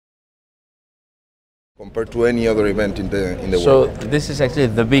compared to any other event in the world. So this is actually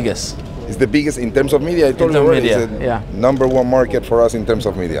the biggest. It's the biggest in terms of media. I told you already. It's the number one market for us in terms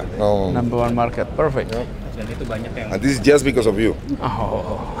of media. No. Number one market, perfect. Yeah. And this is just because of you.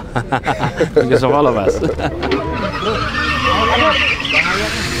 Oh, because of all of us.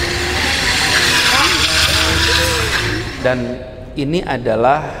 Dan ini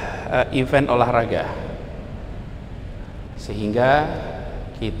adalah event olahraga, sehingga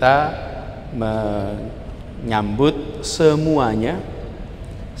kita menyambut semuanya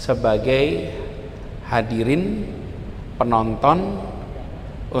sebagai hadirin penonton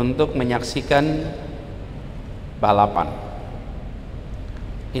untuk menyaksikan balapan.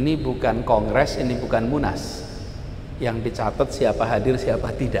 Ini bukan kongres, ini bukan munas yang dicatat siapa hadir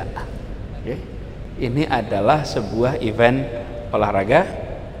siapa tidak. Okay. Ini adalah sebuah event olahraga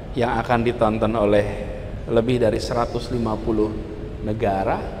yang akan ditonton oleh lebih dari 150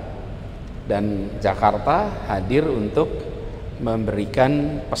 negara, dan Jakarta hadir untuk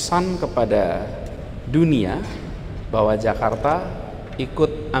memberikan pesan kepada dunia bahwa Jakarta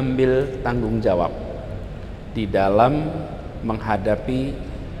ikut ambil tanggung jawab di dalam menghadapi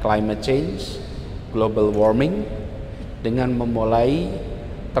climate change, global warming, dengan memulai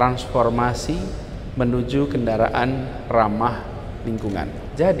transformasi menuju kendaraan ramah lingkungan.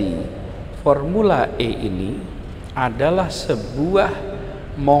 Jadi, Formula E ini adalah sebuah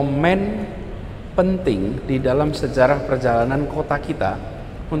momen penting di dalam sejarah perjalanan kota kita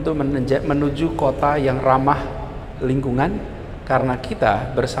untuk menuju kota yang ramah lingkungan, karena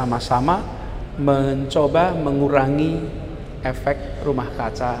kita bersama-sama mencoba mengurangi efek rumah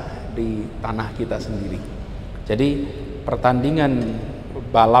kaca di tanah kita sendiri. Jadi pertandingan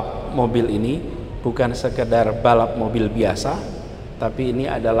balap mobil ini bukan sekedar balap mobil biasa, tapi ini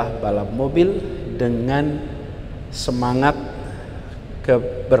adalah balap mobil dengan semangat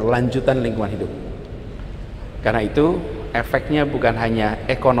keberlanjutan lingkungan hidup. Karena itu efeknya bukan hanya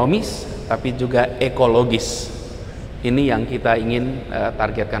ekonomis, tapi juga ekologis. Ini yang kita ingin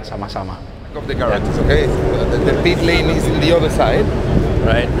targetkan sama-sama. Of the garages, okay? The pit lane is in the other side.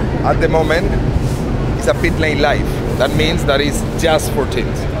 Right. At the moment, it's a pit lane live. That means that it's just for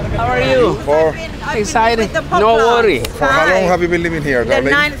teams. How are you? Excited? No worry. For how long have you been living here, The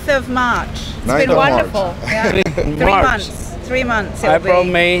darling? 9th of March. It's 9th been of wonderful. March. Yeah. 3 March. months. 3 months. April,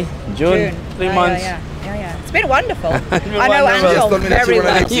 May, June, 3 months. Yeah. It's been wonderful. been I know wonderful. Just Angel told me that very you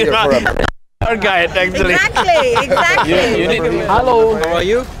wanna well. live here forever. Our guide, actually. Exactly. You need to. Hello. How are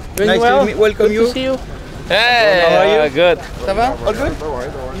you? Doing Nice well? to welcome Good you. to see you. Hey, How are you? Good. Ça va? All good?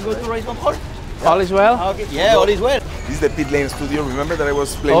 You go to race control? All is well? Okay. Yeah, all is well. This is the pit lane studio. Remember that I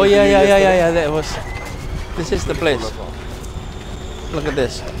was playing Oh with yeah, you yeah, yeah, yesterday? yeah, yeah. That was. This is the place. Look at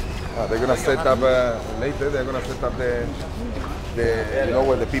this. They're gonna set up later. They're gonna set up the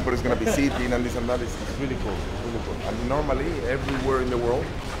where the people is gonna be sitting and this and that. It's really cool. Really cool. And normally everywhere in the world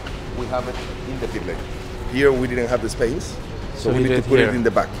we have it in the pit lane. Here we didn't have the space, so we need to put it in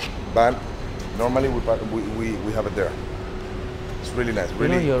the back. But normally we have it there. It's really nice.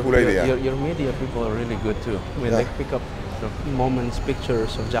 Really cool idea. Your media people are really good too. I mean, they pick up the moments,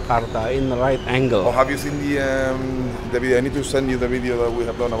 pictures of Jakarta in the right angle. Oh, have you seen the video? I need to send you the video that we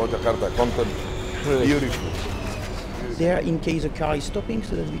have done about Jakarta. Content, Really? beautiful. There, in case a car is stopping,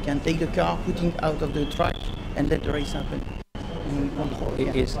 so that we can take the car, put it out of the track, and let the race happen. And we control.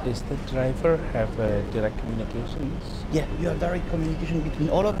 Yeah. Is the driver have direct communications? Yeah, you have direct communication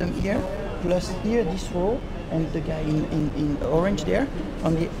between all of them here, plus here this row, and the guy in orange there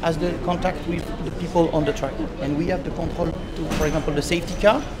has the contact with the people on the track. And we have the control to, for example, the safety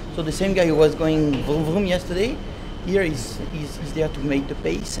car. So the same guy who was going vroom vroom yesterday, here is there to make the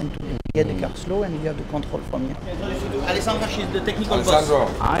pace and to get the car slow, and we have the control from here. Alessandra, she's the technical Alessandro.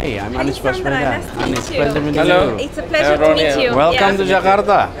 Hi, I'm Anis Alessandra, Basmeda. nice to meet you. Pleasure meeting Hello. you. It's a pleasure to meet you. Welcome to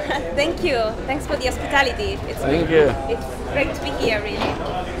Jakarta. Thank you. Thanks for the hospitality. Thank you. It's great to be here, really.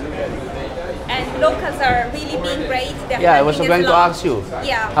 And locals are really being great. They're Yeah, I was helping going us to along. ask you.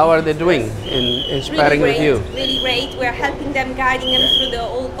 Yeah. How are they doing in inspiring really with you? Really great. We're helping them, guiding them through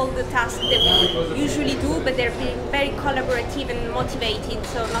all the tasks that we usually do, but they're being very collaborative and motivated.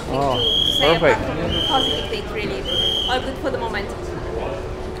 So nothing to say perfect. apart from positive things, really. All good for the moment.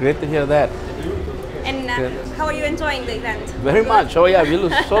 Great to hear that. And Good. how are you enjoying the event? Very much. Oh yeah, we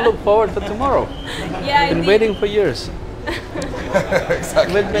look forward to tomorrow. Yeah, Been indeed. waiting for years.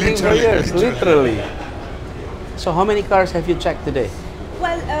 Exactly. Been waiting for years, literally. So how many cars have you checked today?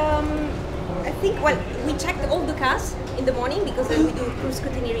 Well, I think we checked all the cars in the morning because we do cruise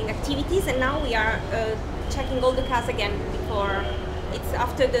scrutineering activities, and now we are checking all the cars again before. It's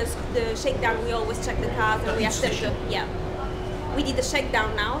after the shakedown. We always check the cars and we assess them. Yeah. we did a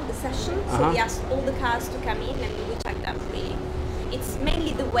shakedown now, the session. So we asked all the cars to come in and we checked them really. It's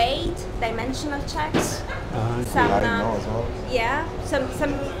mainly the weight, dimensional checks, some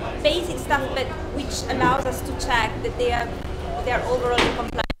some basic stuff, but which allows us to check that they are overall in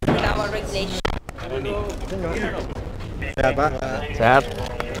compliance with our regulation. Sehat Pak? Sehat.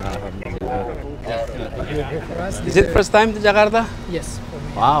 Is it first time to Jakarta? Yes.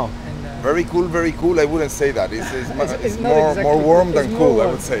 Wow. Very cool, very cool. I wouldn't say that. It's more warm than cool,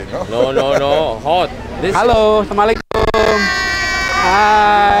 I would say. No? No. Hot. Halo, Assalamualaikum.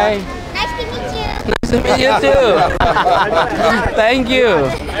 Hi. Nice to meet you. Nice to meet you too. Thank you.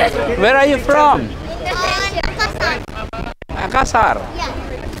 Where are you from? Makassar. Yeah.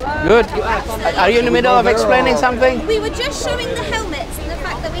 Good. Are you in the middle of explaining something? We were just showing the helmets and the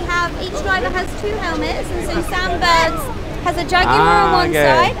fact that we have each driver has 2 helmets, and so Sam Birds has a jaguar on one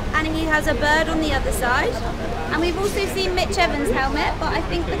side and he has a bird on the other side. And we've also seen Mitch Evans' helmet, but I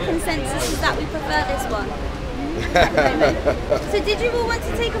think the consensus is that we prefer this one. So did you all want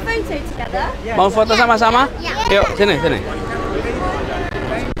to take a photo together? Mau foto sama-sama? Yuk, sini.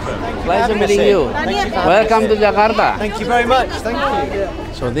 Pleasure meeting you. Welcome to Jakarta. Thank you very much. Thank you.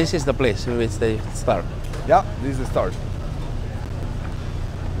 So this is the place in which they start. Yeah, this is the start.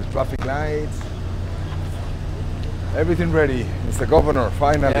 The traffic lights. Everything ready. Mr. Governor,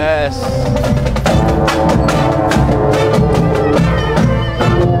 finally. Yes.